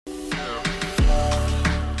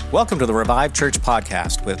Welcome to the Revive Church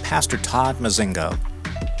podcast with Pastor Todd Mazingo.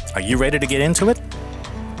 Are you ready to get into it?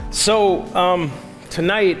 So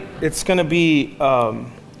tonight it's going to be,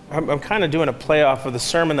 I'm kind of doing a playoff of the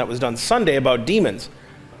sermon that was done Sunday about demons.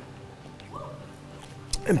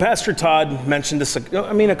 And Pastor Todd mentioned this,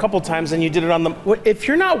 a couple times, and you did it on the, if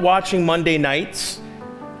you're not watching Monday nights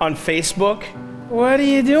on Facebook, what are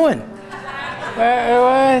you doing?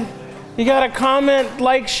 What? You got to comment,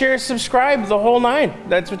 like, share, subscribe, the whole nine.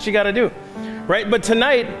 That's what you got to do, right? But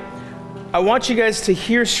tonight, I want you guys to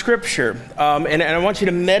hear scripture, and I want you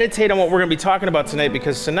to meditate on what we're going to be talking about tonight,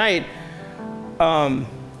 because tonight, I'm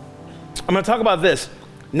going to talk about this.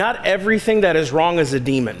 Not everything that is wrong is a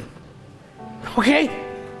demon, okay?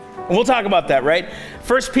 And we'll talk about that, right?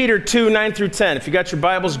 1 Peter 2, 9 through 10. If you got your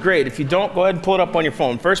Bibles, great. If you don't, go ahead and pull it up on your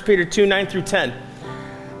phone. 1 Peter 2, 9 through 10.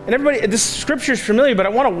 And everybody, this scripture is familiar, but I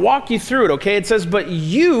want to walk you through it, okay? It says, but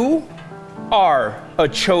you are a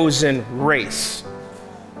chosen race,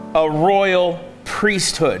 a royal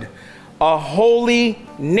priesthood, a holy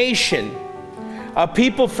nation, a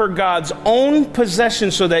people for God's own possession,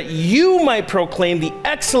 so that you might proclaim the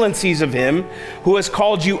excellencies of him who has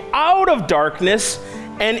called you out of darkness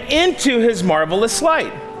and into his marvelous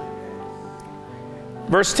light.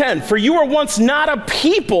 Verse 10, for you were once not a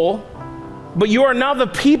people, but you are now the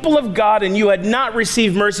people of God, and you had not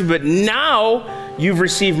received mercy, but now you've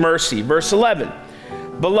received mercy. Verse 11,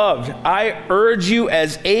 beloved, I urge you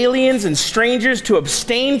as aliens and strangers to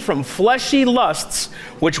abstain from fleshy lusts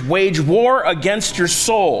which wage war against your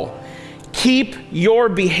soul. Keep your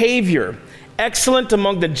behavior excellent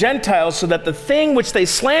among the Gentiles, so that the thing which they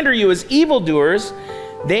slander you as evildoers,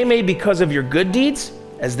 they may, because of your good deeds,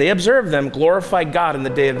 as they observe them, glorify God in the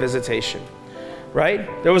day of visitation.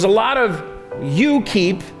 Right? There was a lot of you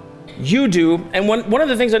keep, you do. And one of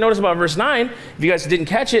the things I noticed about verse 9, if you guys didn't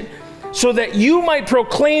catch it, so that you might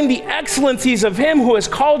proclaim the excellencies of him who has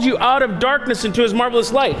called you out of darkness into his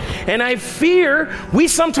marvelous light. And I fear we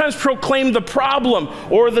sometimes proclaim the problem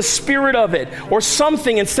or the spirit of it or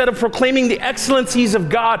something, instead of proclaiming the excellencies of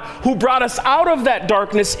God who brought us out of that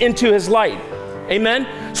darkness into his light.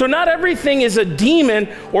 Amen? So not everything is a demon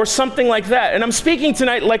or something like that. And I'm speaking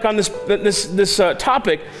tonight like on this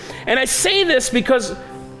topic. And I say this because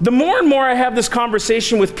the more and more I have this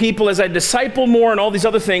conversation with people as I disciple more and all these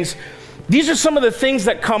other things, these are some of the things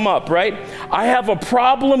that come up, right? I have a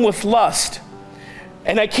problem with lust,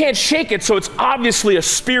 and I can't shake it, so it's obviously a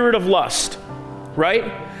spirit of lust,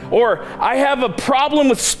 right? Or I have a problem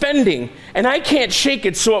with spending, and I can't shake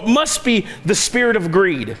it, so it must be the spirit of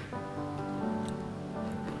greed.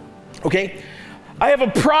 Okay? I have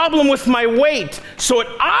a problem with my weight, so it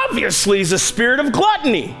obviously is a spirit of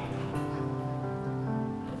gluttony.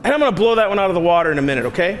 And I'm going to blow that one out of the water in a minute,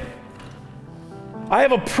 okay? I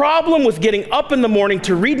have a problem with getting up in the morning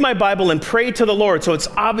to read my Bible and pray to the Lord, so it's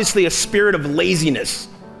obviously a spirit of laziness.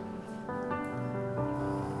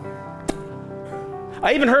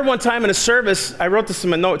 I even heard one time in a service, I wrote this in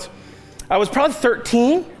my notes, I was probably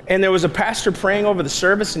 13, and there was a pastor praying over the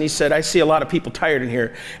service, and he said, I see a lot of people tired in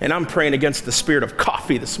here, and I'm praying against the spirit of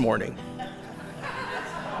coffee this morning.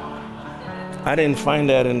 I didn't find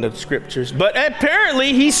that in the scriptures, but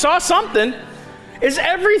apparently he saw something. Is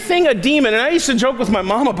everything a demon? And I used to joke with my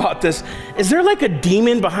mom about this. Is there like a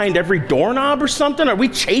demon behind every doorknob or something? Are we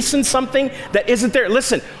chasing something that isn't there?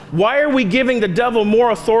 Listen, why are we giving the devil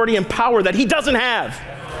more authority and power that he doesn't have?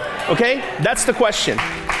 Okay, that's the question.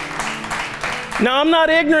 Now, I'm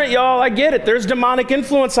not ignorant, y'all. I get it. There's demonic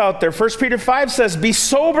influence out there. 1 Peter 5 says, be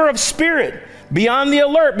sober of spirit. Be on the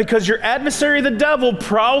alert, because your adversary, the devil,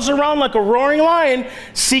 prowls around like a roaring lion,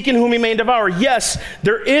 seeking whom he may devour. Yes,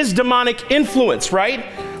 there is demonic influence, right?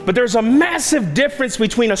 But there's a massive difference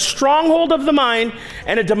between a stronghold of the mind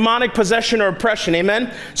and a demonic possession or oppression,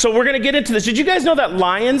 amen? So we're going to get into this. Did you guys know that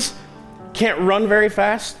lions can't run very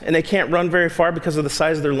fast and they can't run very far because of the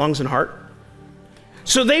size of their lungs and heart?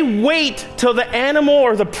 So they wait till the animal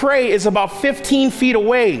or the prey is about 15 feet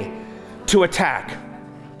away to attack.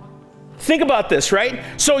 Think about this, right?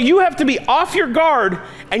 So you have to be off your guard,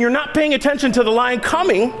 and you're not paying attention to the lion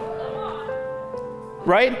coming,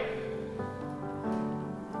 right?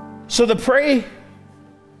 So the prey,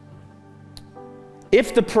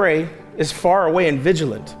 if the prey is far away and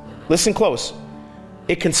vigilant, listen close,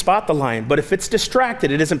 it can spot the lion, but if it's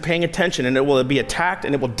distracted, it isn't paying attention, and it will be attacked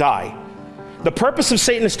and it will die. The purpose of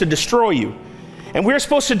Satan is to destroy you. And we're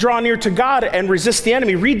supposed to draw near to God and resist the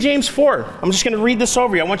enemy. Read James 4. I'm just going to read this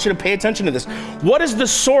over you. I want you to pay attention to this. What is the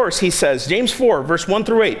source, he says, James 4, verse 1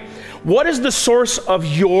 through 8. What is the source of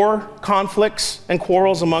your conflicts and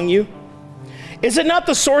quarrels among you? Is it not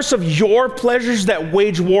the source of your pleasures that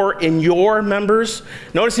wage war in your members?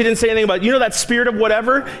 Notice he didn't say anything about, that spirit of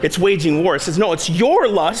whatever, it's waging war. It says, no, it's your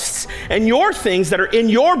lusts and your things that are in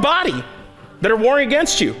your body that are warring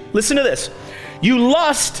against you. Listen to this. You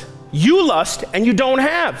lust, and you don't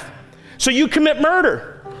have. So you commit murder.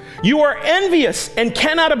 You are envious and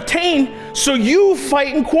cannot obtain, so you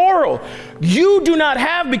fight and quarrel. You do not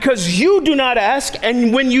have because you do not ask,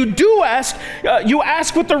 and when you do ask, you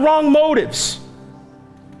ask with the wrong motives.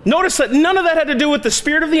 Notice that none of that had to do with the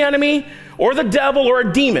spirit of the enemy or the devil or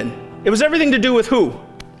a demon. It was everything to do with who?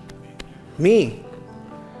 Me.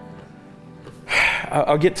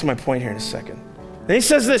 I'll get to my point here in a second. And he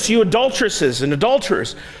says this, you adulteresses and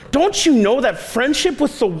adulterers, don't you know that friendship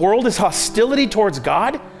with the world is hostility towards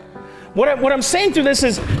God? What I'm saying through this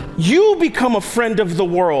is you become a friend of the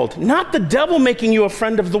world, not the devil making you a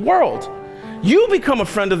friend of the world. You become a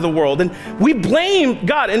friend of the world, and we blame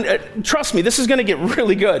God. And trust me, this is going to get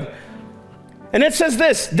really good. And it says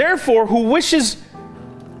this, therefore, who wishes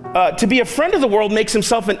to be a friend of the world makes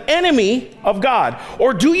himself an enemy of God.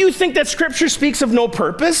 Or do you think that Scripture speaks of no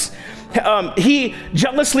purpose? He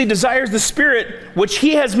jealously desires the Spirit which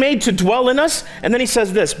he has made to dwell in us. And then he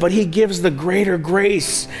says this, but he gives the greater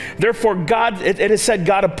grace. Therefore, God, it is said,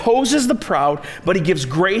 God opposes the proud, but he gives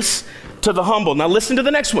grace to the humble. Now listen to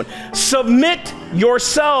the next one. Submit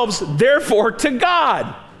yourselves, therefore, to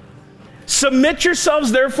God. Submit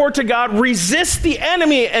yourselves, therefore, to God. Resist the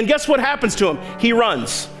enemy, and guess what happens to him? He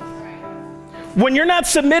runs. When you're not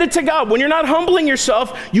submitted to God, when you're not humbling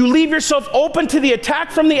yourself, you leave yourself open to the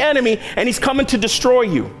attack from the enemy, and he's coming to destroy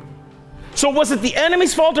you. So was it the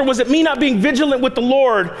enemy's fault, or was it me not being vigilant with the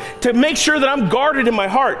Lord to make sure that I'm guarded in my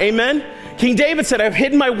heart? Amen? King David said, I've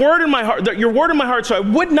hidden my word in my heart, your word in my heart, so I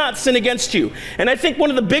would not sin against you. And I think one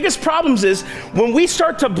of the biggest problems is when we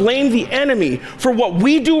start to blame the enemy for what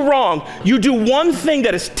we do wrong, you do one thing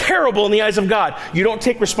that is terrible in the eyes of God. You don't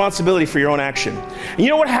take responsibility for your own action. And you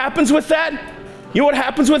know what happens with that?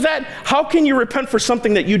 How can you repent for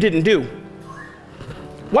something that you didn't do?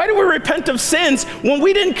 Why do we repent of sins when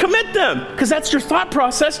we didn't commit them? Because that's your thought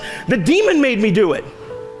process. The demon made me do it.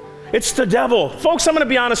 It's the devil. Folks, I'm going to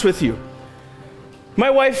be honest with you. My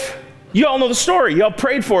wife, you all know the story. Y'all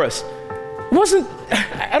prayed for us.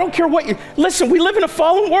 I don't care what you, listen, we live in a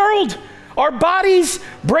fallen world. Our bodies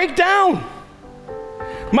break down.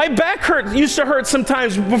 My back used to hurt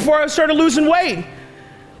sometimes before I started losing weight.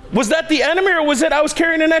 Was that the enemy, or was it I was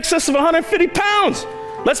carrying in excess of 150 pounds?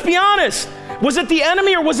 Let's be honest. Was it the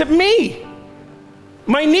enemy, or was it me?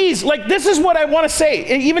 My knees, this is what I want to say,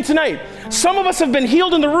 even tonight. Some of us have been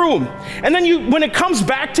healed in the room, and then when it comes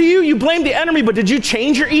back to you, you blame the enemy, but did you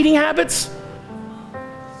change your eating habits?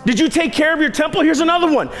 Did you take care of your temple? Here's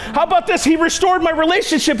another one. How about this? He restored my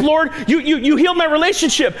relationship, Lord. You healed my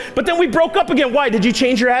relationship, but then we broke up again. Why? Did you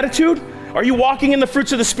change your attitude? Are you walking in the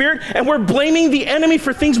fruits of the Spirit? And we're blaming the enemy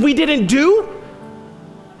for things we didn't do,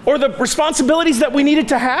 or the responsibilities that we needed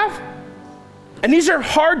to have? And these are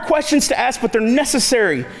hard questions to ask, but they're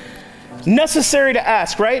necessary to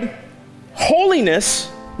ask, right? Holiness,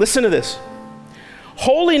 listen to this.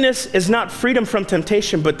 Holiness is not freedom from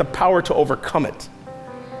temptation, but the power to overcome it.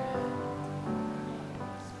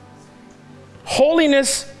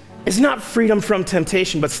 Holiness is not freedom from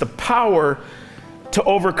temptation, but it's the power to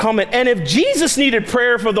overcome it. And if Jesus needed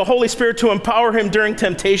prayer for the Holy Spirit to empower him during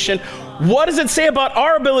temptation, what does it say about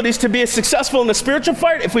our abilities to be successful in the spiritual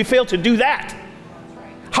fight if we fail to do that?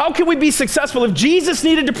 How can we be successful if Jesus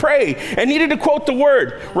needed to pray and needed to quote the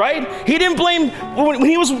word, right? He didn't blame, when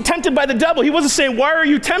he was tempted by the devil, he wasn't saying, why are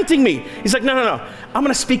you tempting me? He's like, no. I'm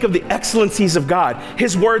going to speak of the excellencies of God.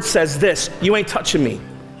 His word says this, you ain't touching me.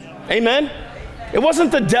 Amen? It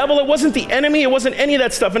wasn't the devil, it wasn't the enemy, it wasn't any of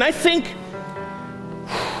that stuff. And I think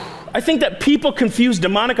that people confuse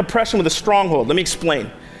demonic oppression with a stronghold. Let me explain.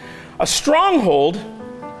 A stronghold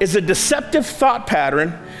is a deceptive thought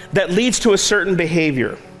pattern that leads to a certain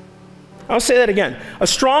behavior. I'll say that again. A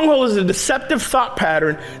stronghold is a deceptive thought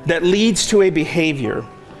pattern that leads to a behavior.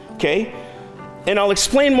 Okay? And I'll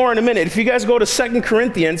explain more in a minute. If you guys go to 2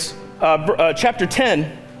 Corinthians chapter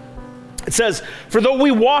 10, it says, for though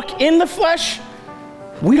we walk in the flesh,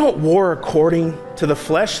 we don't war according to the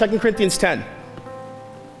flesh. 2 Corinthians 10.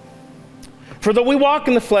 For though we walk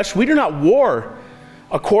in the flesh, we do not war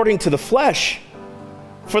according to the flesh.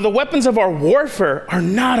 For the weapons of our warfare are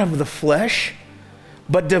not of the flesh,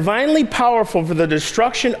 but divinely powerful for the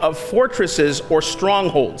destruction of fortresses or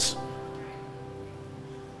strongholds.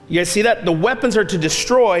 You guys see that? The weapons are to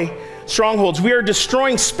destroy strongholds. We are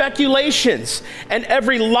destroying speculations and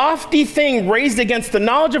every lofty thing raised against the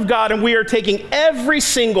knowledge of God, and we are taking every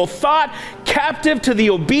single thought captive to the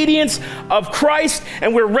obedience of Christ,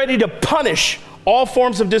 and we're ready to punish all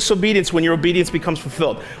forms of disobedience when your obedience becomes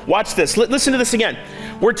fulfilled. Watch this. Listen to this again.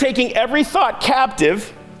 We're taking every thought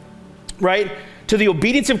captive, right, to the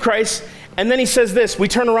obedience of Christ. And then he says this, we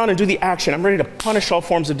turn around and do the action. I'm ready to punish all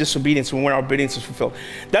forms of disobedience when our obedience is fulfilled.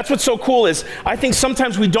 That's what's so cool is, I think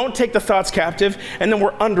sometimes we don't take the thoughts captive, and then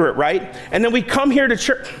we're under it, right? And then we come here to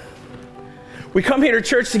church. We come here to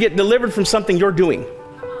church to get delivered from something you're doing.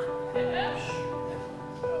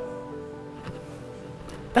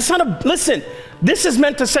 That's not listen, this is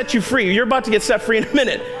meant to set you free. You're about to get set free in a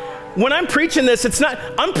minute. When I'm preaching this,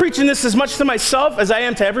 I'm preaching this as much to myself as I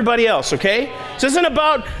am to everybody else, okay? This isn't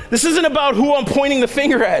about who I'm pointing the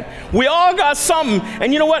finger at. We all got something,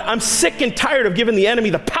 and you know what? I'm sick and tired of giving the enemy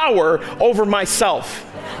the power over myself,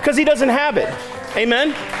 because he doesn't have it.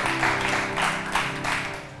 Amen?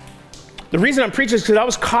 The reason I'm preaching is because I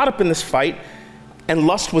was caught up in this fight, and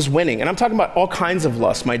lust was winning. And I'm talking about all kinds of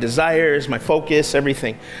lust, my desires, my focus,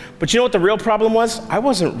 everything. But you know what the real problem was? I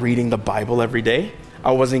wasn't reading the Bible every day.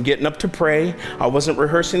 I wasn't getting up to pray. I wasn't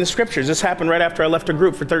rehearsing the scriptures. This happened right after I left a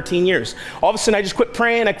group for 13 years. All of a sudden, I just quit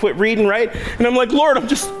praying. I quit reading, right? And I'm like, Lord, I'm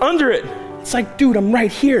just under it. It's like, dude, I'm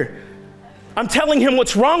right here. I'm telling him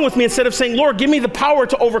what's wrong with me instead of saying, Lord, give me the power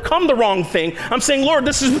to overcome the wrong thing. I'm saying, Lord,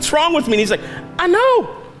 this is what's wrong with me. And he's like, I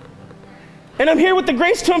know. And I'm here with the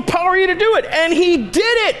grace to empower you to do it. And he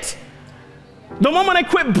did it. The moment I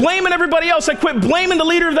quit blaming everybody else, I quit blaming the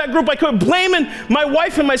leader of that group, I quit blaming my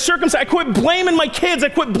wife and my circumstances, I quit blaming my kids, I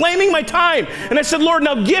quit blaming my time. And I said, Lord,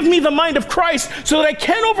 now give me the mind of Christ so that I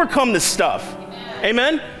can overcome this stuff.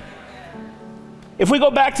 Amen? If we go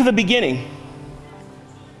back to the beginning,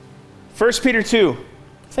 1 Peter 2,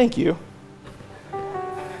 thank you.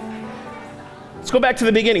 Let's go back to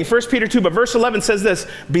the beginning, 1 Peter 2, but verse 11 says this,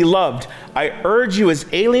 Beloved, I urge you as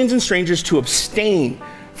aliens and strangers to abstain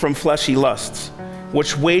from fleshy lusts,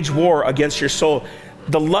 which wage war against your soul.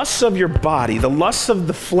 The lusts of your body, the lusts of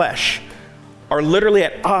the flesh, are literally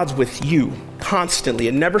at odds with you constantly.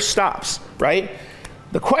 It never stops, right?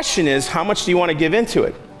 The question is, how much do you want to give into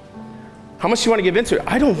it? How much do you want to give into it?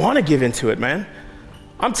 I don't want to give into it, man.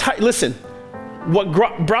 Listen, what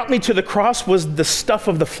brought me to the cross was the stuff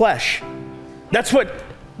of the flesh. That's what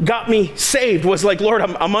got me saved, was like, Lord,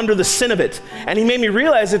 I'm under the sin of it. And he made me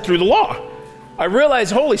realize it through the law. I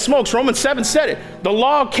realized, holy smokes, Romans 7 said it. The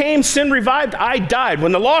law came, sin revived, I died.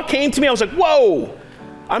 When the law came to me, I was like, whoa,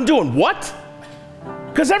 I'm doing what?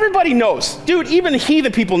 Because everybody knows. Dude, even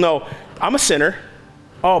heathen people know, I'm a sinner.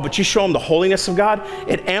 Oh, but you show them the holiness of God,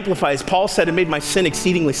 it amplifies. Paul said it made my sin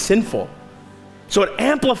exceedingly sinful. So it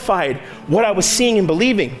amplified what I was seeing and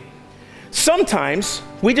believing. Sometimes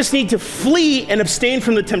we just need to flee and abstain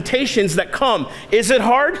from the temptations that come. Is it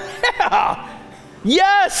hard? Yeah.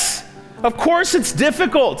 Yes. Of course it's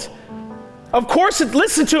difficult. Of course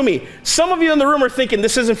listen to me. Some of you in the room are thinking,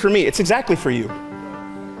 this isn't for me. It's exactly for you.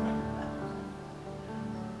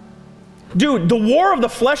 Dude, the war of the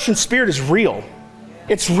flesh and spirit is real.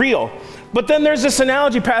 It's real. But then there's this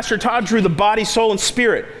analogy Pastor Todd drew, the body, soul, and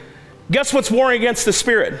spirit. Guess what's warring against the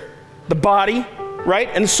spirit? The body, right?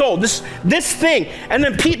 And the soul, this thing. And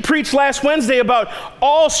then Pete preached last Wednesday about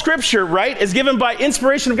all scripture, right, is given by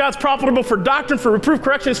inspiration of God, profitable for doctrine, for reproof,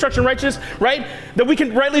 correction, instruction, righteousness, right? That we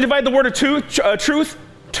can rightly divide the word of truth.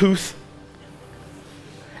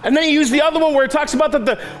 And then he used the other one where it talks about that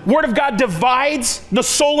the word of God divides the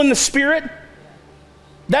soul and the spirit.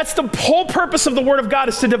 That's the whole purpose of the word of God,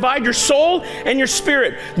 is to divide your soul and your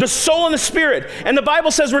spirit, the soul and the spirit. And the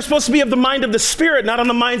Bible says we're supposed to be of the mind of the spirit, not on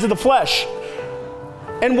the minds of the flesh.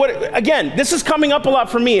 And again, this is coming up a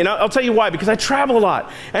lot for me, and I'll tell you why, because I travel a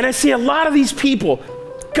lot, and I see a lot of these people,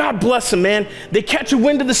 God bless them, man, they catch a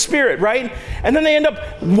wind of the Spirit, right? And then they end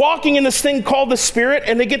up walking in this thing called the Spirit,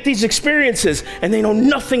 and they get these experiences, and they know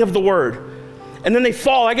nothing of the Word. And then they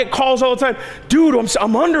fall. I get calls all the time, dude,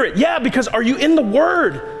 I'm under it. Yeah, because are you in the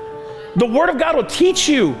Word? The Word of God will teach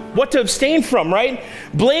you what to abstain from, right?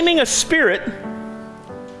 Blaming a spirit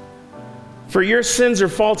for your sins or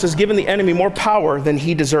faults has given the enemy more power than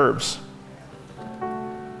he deserves.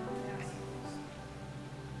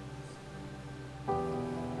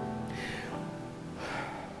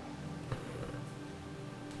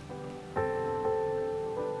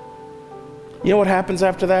 You know what happens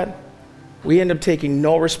after that? We end up taking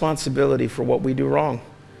no responsibility for what we do wrong.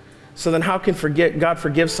 So then how can God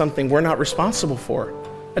forgive something we're not responsible for?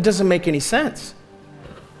 That doesn't make any sense,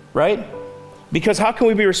 right? Because how can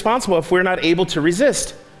we be responsible if we're not able to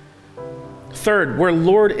resist? Third, we're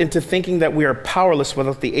lured into thinking that we are powerless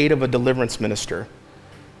without the aid of a deliverance minister.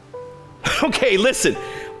 Okay, listen,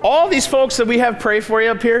 all these folks that we have pray for you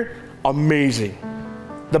up here, amazing.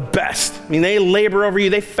 The best. I mean, they labor over you,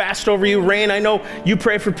 they fast over you. Rain, I know you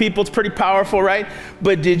pray for people, it's pretty powerful, right?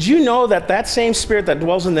 But did you know that that same spirit that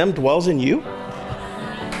dwells in them dwells in you?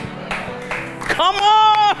 Come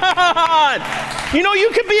on! You know, you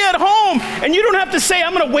could be at home and you don't have to say,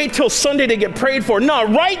 I'm going to wait till Sunday to get prayed for. No,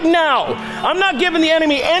 right now, I'm not giving the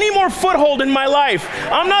enemy any more foothold in my life.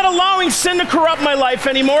 I'm not allowing sin to corrupt my life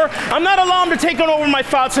anymore. I'm not allowing him to take over my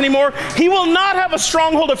thoughts anymore. He will not have a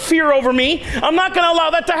stronghold of fear over me. I'm not going to allow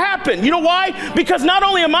that to happen. You know why? Because not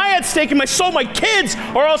only am I at stake in my soul, my kids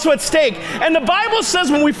are also at stake. And the Bible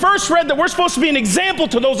says when we first read that we're supposed to be an example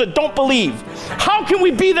to those that don't believe. How can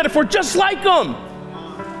we be that if we're just like them?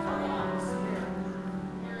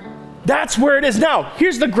 That's where it is. Now,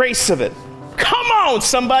 here's the grace of it. Come on,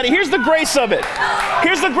 somebody. Here's the grace of it.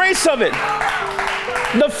 Here's the grace of it.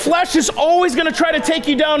 The flesh is always going to try to take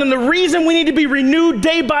you down, and the reason we need to be renewed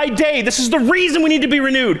day by day, this is the reason we need to be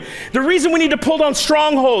renewed. The reason we need to pull down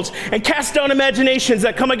strongholds and cast down imaginations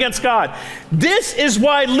that come against God. This is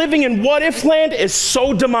why living in what-if land is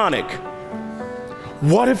so demonic.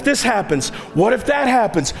 What if this happens? What if that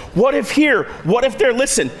happens? What if here? What if there?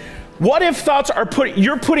 Listen. What if thoughts are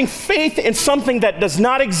you're putting faith in something that does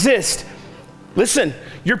not exist. Listen,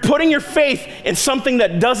 you're putting your faith in something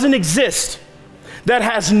that doesn't exist, that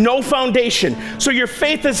has no foundation. So your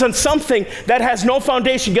faith is on something that has no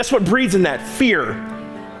foundation. Guess what breeds in that? Fear.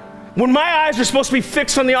 When my eyes are supposed to be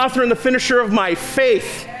fixed on the author and the finisher of my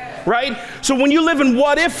faith, right? So when you live in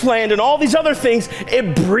what if land and all these other things,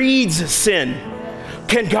 it breeds sin.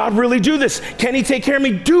 Can God really do this? Can he take care of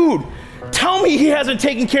me? Dude, tell me he hasn't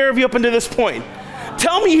taken care of you up until this point.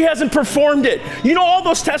 Tell me he hasn't performed it. You know all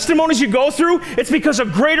those testimonies you go through? It's because a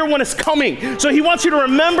greater one is coming. So he wants you to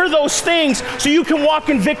remember those things so you can walk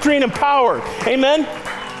in victory and in power. Amen?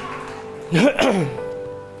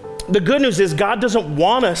 The good news is God doesn't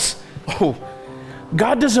want us.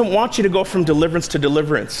 God doesn't want you to go from deliverance to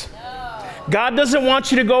deliverance. God doesn't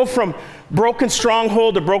want you to go from broken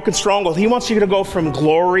stronghold to broken stronghold. He wants you to go from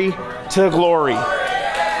glory to glory.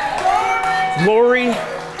 Glory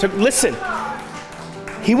to, listen,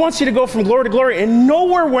 he wants you to go from glory to glory. And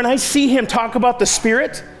nowhere when I see him talk about the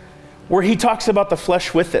Spirit, where he talks about the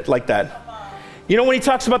flesh with it like that. You know when he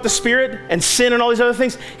talks about the Spirit and sin and all these other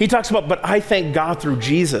things, he talks about, but I thank God through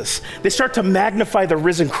Jesus. They start to magnify the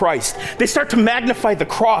risen Christ. They start to magnify the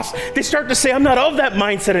cross. They start to say, I'm not of that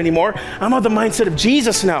mindset anymore. I'm of the mindset of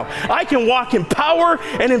Jesus now. I can walk in power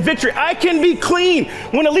and in victory. I can be clean.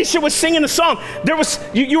 When Alicia was singing the song, there was,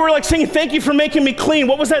 you were like singing, thank you for making me clean.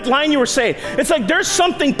 What was that line you were saying? It's like there's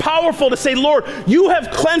something powerful to say, Lord, you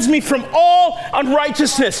have cleansed me from all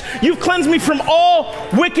unrighteousness. You've cleansed me from all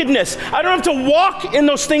wickedness. I don't have to walk in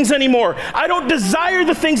those things anymore. I don't desire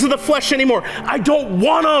the things of the flesh anymore. I don't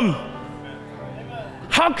want them.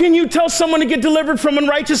 How can you tell someone to get delivered from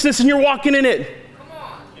unrighteousness and you're walking in it?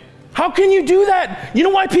 How can you do that? You know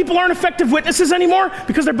why people aren't effective witnesses anymore?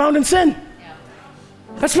 Because they're bound in sin.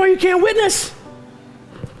 That's why you can't witness.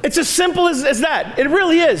 It's as simple as that. It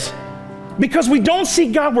really is. Because we don't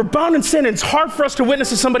see God, we're bound in sin, and it's hard for us to witness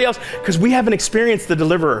to somebody else because we haven't experienced the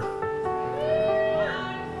deliverer.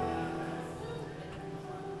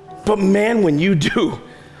 But man, when you do,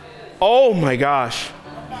 oh my gosh,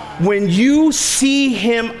 when you see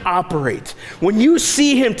him operate, when you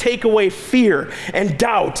see him take away fear and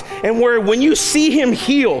doubt, and when you see him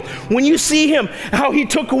heal, when you see him, how he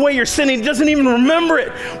took away your sin, he doesn't even remember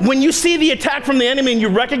it. When you see the attack from the enemy and you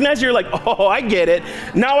recognize it, you're like, oh, I get it.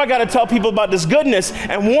 Now I got to tell people about this goodness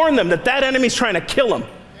and warn them that that enemy's trying to kill them.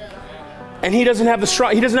 And he doesn't have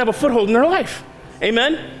a foothold in their life.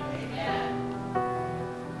 Amen?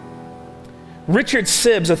 Richard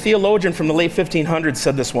Sibbes, a theologian from the late 1500s,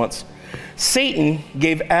 said this once. Satan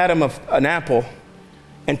gave Adam an apple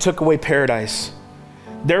and took away paradise.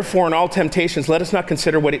 Therefore, in all temptations, let us not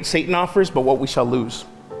consider what Satan offers, but what we shall lose.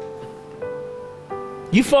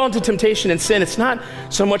 You fall into temptation and sin. It's not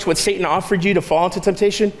so much what Satan offered you to fall into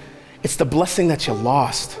temptation. It's the blessing that you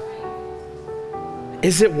lost.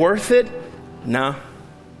 Is it worth it? No.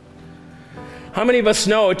 How many of us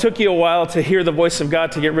know it took you a while to hear the voice of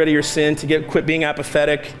God to get rid of your sin, to quit being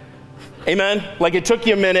apathetic? Amen? Like it took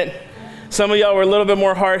you a minute. Some of y'all were a little bit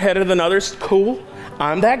more hard-headed than others. Cool.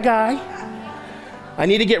 I'm that guy. I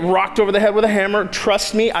need to get rocked over the head with a hammer.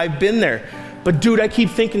 Trust me, I've been there. But dude, I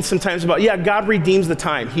keep thinking sometimes about, God redeems the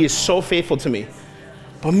time. He is so faithful to me.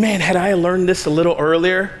 But man, had I learned this a little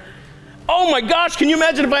earlier, oh my gosh, can you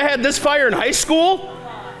imagine if I had this fire in high school?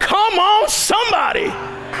 Come on, somebody.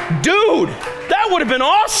 Dude, that would have been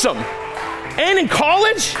awesome. And in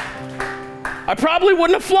college, I probably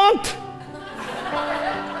wouldn't have flunked.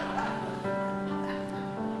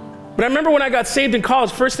 But I remember when I got saved in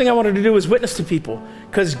college, first thing I wanted to do was witness to people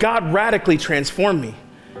because God radically transformed me.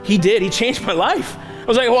 He did. He changed my life. I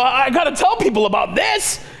was like, well, I got to tell people about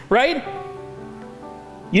this, right?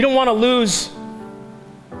 You don't want to lose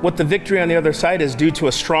what the victory on the other side is due to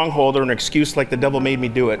a stronghold or an excuse like the devil made me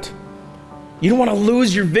do it. You don't want to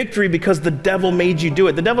lose your victory because the devil made you do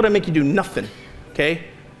it. The devil didn't make you do nothing, okay?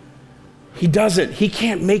 He doesn't. He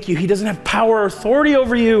can't make you. He doesn't have power or authority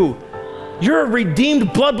over you. You're a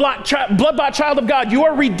redeemed blood-bought child of God. You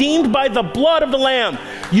are redeemed by the blood of the Lamb.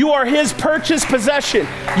 You are his purchased possession.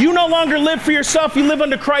 You no longer live for yourself. You live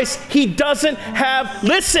under Christ. He doesn't have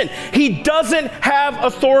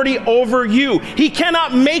authority over you. He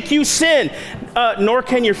cannot make you sin, nor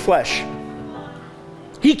can your flesh.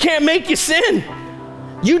 He can't make you sin.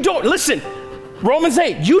 You don't, listen, Romans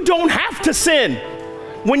 8, you don't have to sin.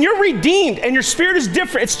 When you're redeemed and your spirit is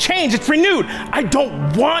different, it's changed, it's renewed. I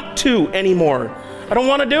don't want to anymore. I don't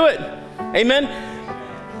want to do it. Amen?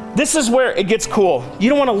 This is where it gets cool. You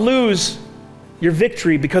don't want to lose your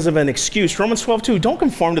victory because of an excuse. Romans 12:2, don't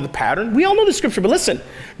conform to the pattern. We all know the scripture, but listen,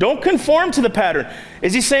 don't conform to the pattern.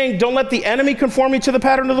 Is he saying don't let the enemy conform you to the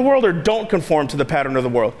pattern of the world, or don't conform to the pattern of the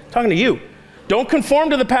world? I'm talking to you. Don't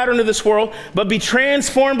conform to the pattern of this world, but be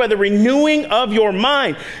transformed by the renewing of your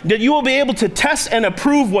mind, that you will be able to test and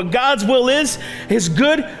approve what God's will is, his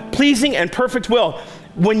good, pleasing, and perfect will.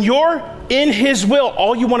 When you're in his will,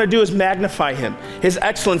 all you want to do is magnify him, his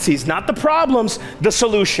excellencies, not the problems, the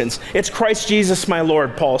solutions. It's Christ Jesus, my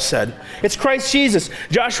Lord, Paul said. It's Christ Jesus.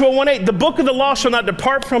 Joshua 1:8, the book of the law shall not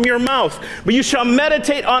depart from your mouth, but you shall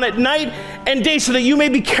meditate on it night and day, so that you may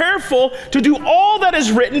be careful to do all that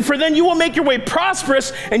is written, for then you will make your way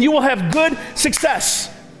prosperous and you will have good success.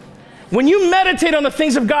 When you meditate on the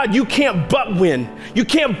things of God, you can't but win. You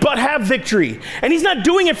can't but have victory. And he's not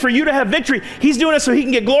doing it for you to have victory. He's doing it so he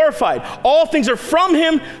can get glorified. All things are from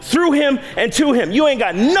him, through him, and to him. You ain't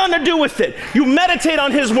got nothing to do with it. You meditate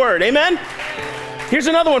on his word. Amen? Here's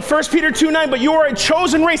another one, 1 Peter 2:9, but you are a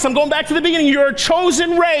chosen race. I'm going back to the beginning. You're a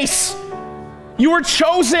chosen race. You were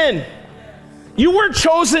chosen. You weren't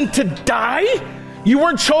chosen to die. You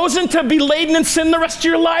weren't chosen to be laden in sin the rest of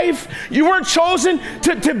your life. You weren't chosen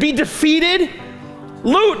to be defeated.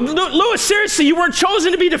 Lewis, seriously, you weren't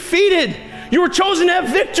chosen to be defeated. You were chosen to have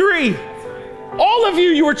victory. All of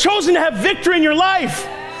you were chosen to have victory in your life.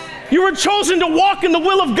 You were chosen to walk in the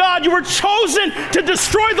will of God. You were chosen to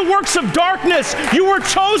destroy the works of darkness. You were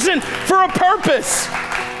chosen for a purpose.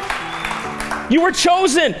 You were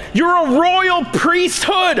chosen. You're a royal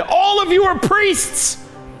priesthood. All of you are priests.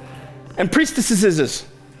 And priestesses.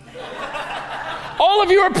 All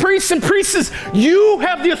of you are priests and priestesses. You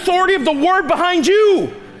have the authority of the word behind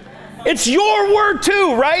you. It's your word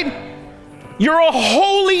too, right? You're a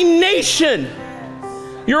holy nation.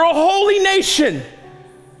 You're a holy nation.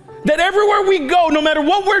 That everywhere we go, no matter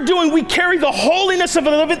what we're doing, we carry the holiness of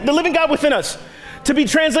the living God within us. To be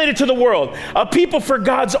translated to the world, a people for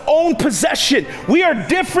God's own possession. We are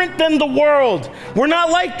different than the world. We're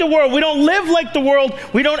not like the world. We don't live like the world.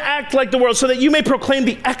 We don't act like the world, so that you may proclaim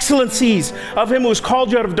the excellencies of him who has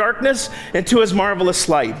called you out of darkness into his marvelous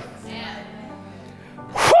light.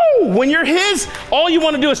 Whew! When you're his, all you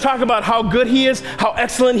want to do is talk about how good he is, how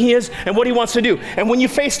excellent he is, and what he wants to do. And when you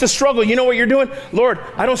face the struggle, you know what you're doing? Lord,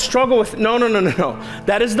 I don't struggle with, no.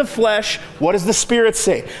 That is the flesh. What does the Spirit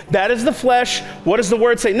say? That is the flesh. What does the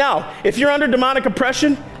Word say? Now, if you're under demonic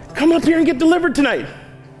oppression, come up here and get delivered tonight.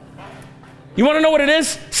 You want to know what it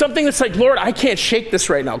is? Something that's like, Lord, I can't shake this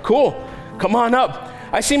right now. Cool. Come on up.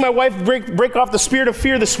 I see my wife break off the spirit of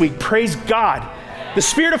fear this week. Praise God. The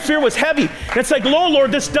spirit of fear was heavy. And it's like,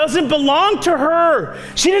 Lord, this doesn't belong to her.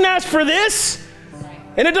 She didn't ask for this.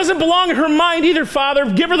 And it doesn't belong in her mind either, Father.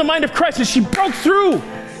 Give her the mind of Christ. And she broke through.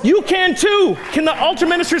 You can too. Can the altar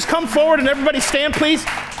ministers come forward and everybody stand, please?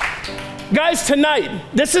 Guys, tonight,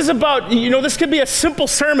 this is about, this could be a simple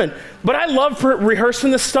sermon, but I love rehearsing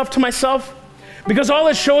this stuff to myself because all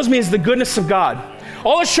it shows me is the goodness of God.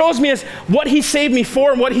 All it shows me is what he saved me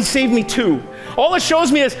for and what he saved me to. All it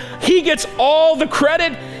shows me is he gets all the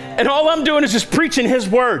credit, and all I'm doing is just preaching his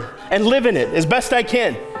word and living it as best I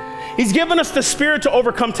can. He's given us the Spirit to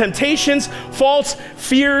overcome temptations, faults,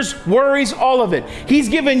 fears, worries, all of it. He's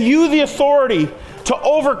given you the authority to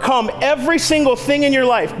overcome every single thing in your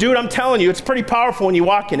life. Dude, I'm telling you, it's pretty powerful when you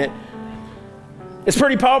walk in it. It's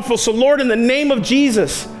pretty powerful. So Lord, in the name of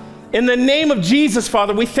Jesus,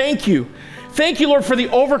 Father, we thank you. Thank you, Lord, for the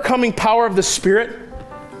overcoming power of the Spirit.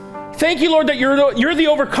 Thank you, Lord, that you're the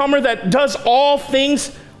overcomer that does all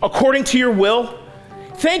things according to your will.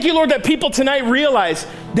 Thank you, Lord, that people tonight realize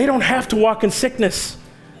they don't have to walk in sickness.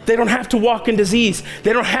 They don't have to walk in disease.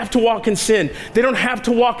 They don't have to walk in sin. They don't have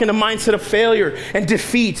to walk in a mindset of failure and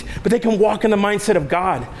defeat, but they can walk in the mindset of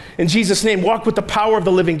God. In Jesus' name, walk with the power of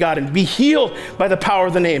the living God and be healed by the power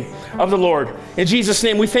of the name of the Lord. In Jesus'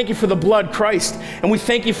 name, we thank you for the blood, Christ, and we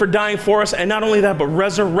thank you for dying for us, and not only that, but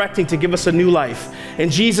resurrecting to give us a new life. In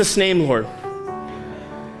Jesus' name, Lord.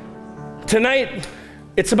 Tonight,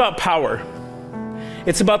 it's about power.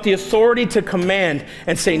 It's about the authority to command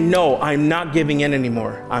and say, no, I'm not giving in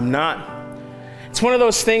anymore. I'm not. It's one of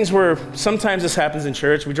those things where sometimes this happens in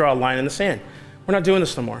church. We draw a line in the sand. We're not doing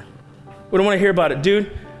this no more. We don't want to hear about it.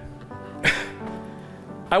 Dude,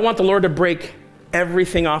 I want the Lord to break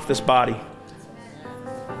everything off this body.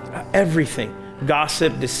 Everything.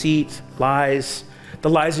 Gossip, deceit, lies, the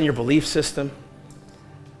lies in your belief system.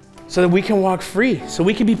 So that we can walk free, so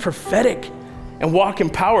we can be prophetic and walk in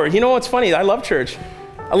power. You know what's funny? I love church.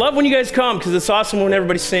 I love when you guys come because it's awesome when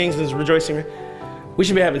everybody sings and is rejoicing. We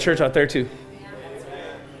should be having church out there too.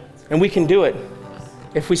 And we can do it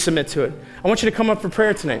if we submit to it. I want you to come up for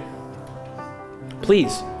prayer tonight.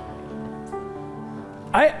 Please.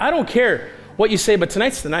 I don't care what you say, but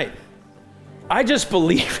tonight's the night. I just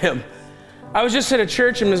believe him. I was just at a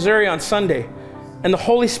church in Missouri on Sunday, and the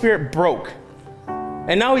Holy Spirit broke.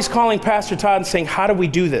 And now he's calling Pastor Todd and saying, how do we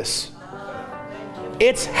do this?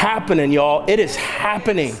 It's happening, y'all. It is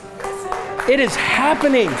happening. It is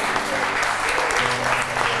happening.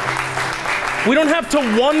 We don't have to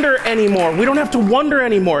wonder anymore. We don't have to wonder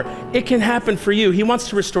anymore. It can happen for you. He wants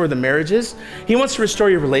to restore the marriages. He wants to restore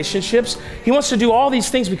your relationships. He wants to do all these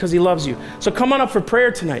things because he loves you. So come on up for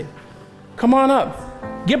prayer tonight. Come on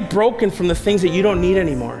up. Get broken from the things that you don't need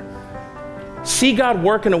anymore. See God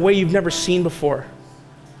work in a way you've never seen before.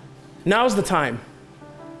 Now's the time.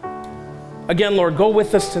 Again, Lord, go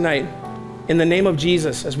with us tonight in the name of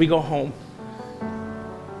Jesus as we go home.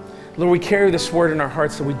 Lord, we carry this word in our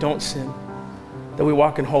hearts that we don't sin, that we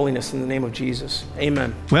walk in holiness in the name of Jesus.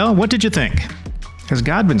 Amen. Well, what did you think? Has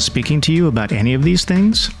God been speaking to you about any of these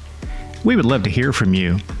things? We would love to hear from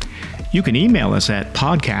you. You can email us at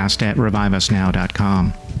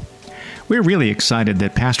podcast@reviveusnow.com. We're really excited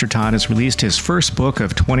that Pastor Todd has released his first book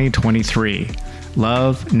of 2023,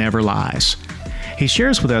 Love Never Lies. He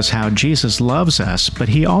shares with us how Jesus loves us, but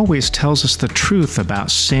he always tells us the truth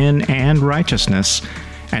about sin and righteousness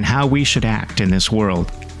and how we should act in this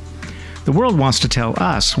world. The world wants to tell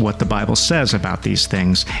us what the Bible says about these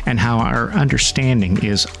things and how our understanding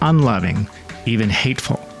is unloving, even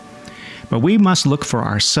hateful. But we must look for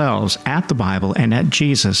ourselves at the Bible and at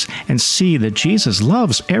Jesus and see that Jesus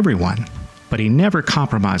loves everyone, but he never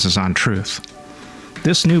compromises on truth.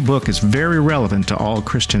 This new book is very relevant to all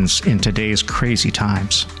Christians in today's crazy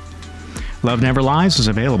times. Love Never Lies is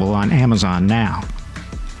available on Amazon now.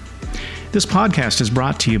 This podcast is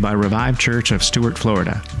brought to you by Revive Church of Stuart,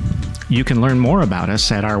 Florida. You can learn more about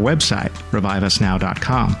us at our website,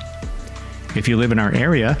 reviveusnow.com. If you live in our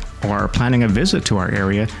area or are planning a visit to our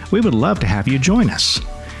area, we would love to have you join us.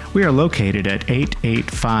 We are located at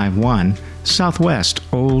 8851 Southwest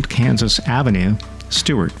Old Kansas Avenue,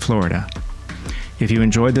 Stuart, Florida. If you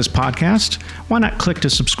enjoyed this podcast, why not click to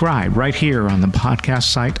subscribe right here on the podcast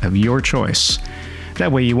site of your choice?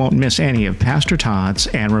 That way you won't miss any of Pastor Todd's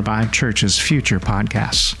and Revive Church's future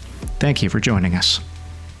podcasts. Thank you for joining us.